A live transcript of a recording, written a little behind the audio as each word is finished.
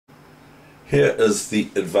Here is the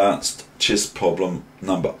advanced chess problem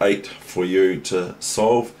number 8 for you to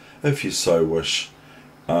solve if you so wish.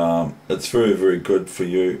 It's very good for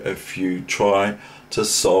you if you try to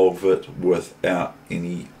solve it without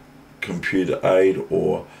any computer aid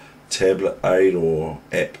or tablet aid or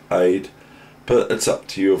app aid, but it's up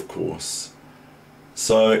to you, of course.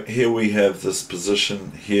 So here we have this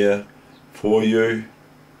position here for you.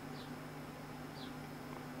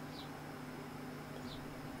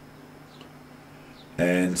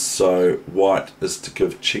 And so white is to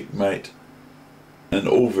give checkmate in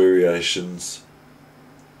all variations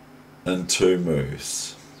in 2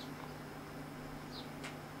 moves.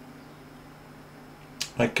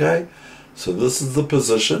 Okay, so this is the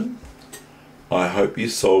position. I hope you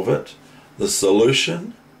solve it. The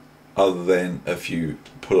solution, other than if you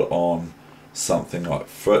put it on something like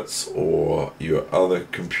Fritz or your other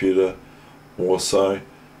computer also,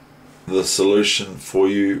 the solution for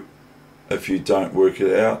you, if you don't work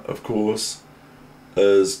it out, of course,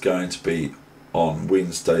 is going to be on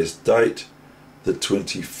Wednesday's date, the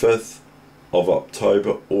 25th of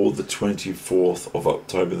October or the 24th of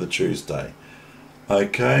October, the Tuesday.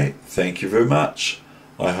 Okay, thank you very much.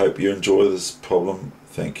 I hope you enjoy this problem.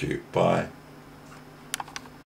 Thank you. Bye.